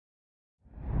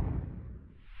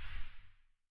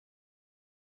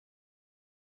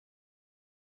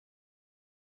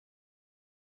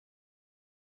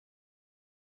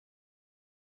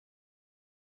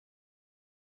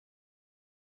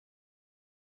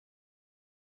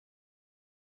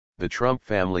The Trump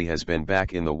family has been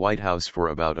back in the White House for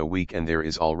about a week and there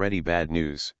is already bad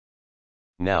news.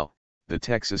 Now, the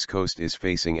Texas coast is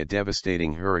facing a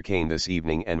devastating hurricane this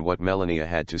evening, and what Melania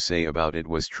had to say about it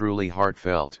was truly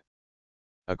heartfelt.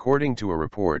 According to a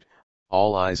report,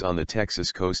 all eyes on the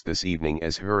Texas coast this evening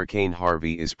as Hurricane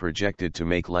Harvey is projected to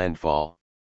make landfall.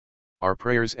 Our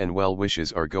prayers and well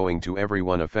wishes are going to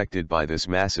everyone affected by this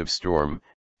massive storm,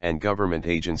 and government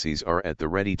agencies are at the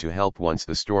ready to help once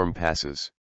the storm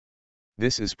passes.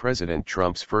 This is President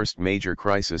Trump's first major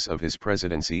crisis of his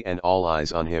presidency, and all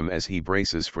eyes on him as he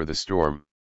braces for the storm.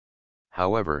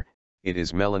 However, it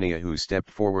is Melania who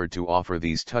stepped forward to offer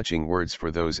these touching words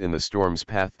for those in the storm's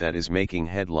path that is making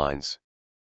headlines.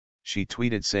 She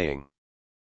tweeted saying,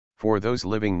 "For those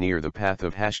living near the path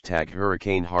of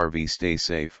 #Hurricane Harvey, stay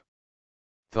safe.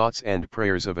 Thoughts and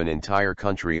prayers of an entire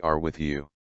country are with you."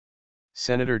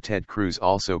 Senator Ted Cruz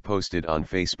also posted on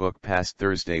Facebook past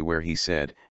Thursday where he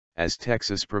said, "As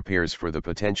Texas prepares for the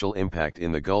potential impact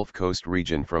in the Gulf Coast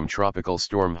region from Tropical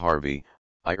Storm Harvey,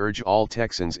 I urge all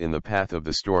Texans in the path of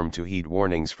the storm to heed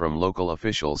warnings from local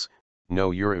officials,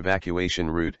 know your evacuation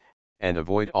route, and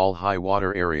avoid all high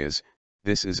water areas.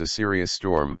 This is a serious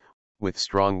storm, with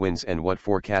strong winds and what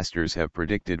forecasters have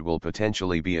predicted will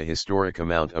potentially be a historic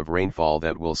amount of rainfall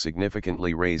that will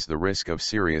significantly raise the risk of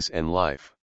serious and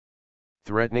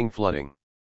life-threatening flooding.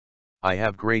 I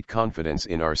have great confidence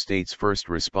in our state's first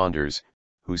responders,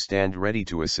 who stand ready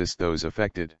to assist those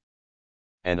affected.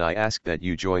 And I ask that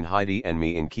you join Heidi and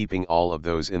me in keeping all of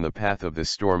those in the path of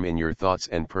this storm in your thoughts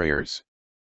and prayers."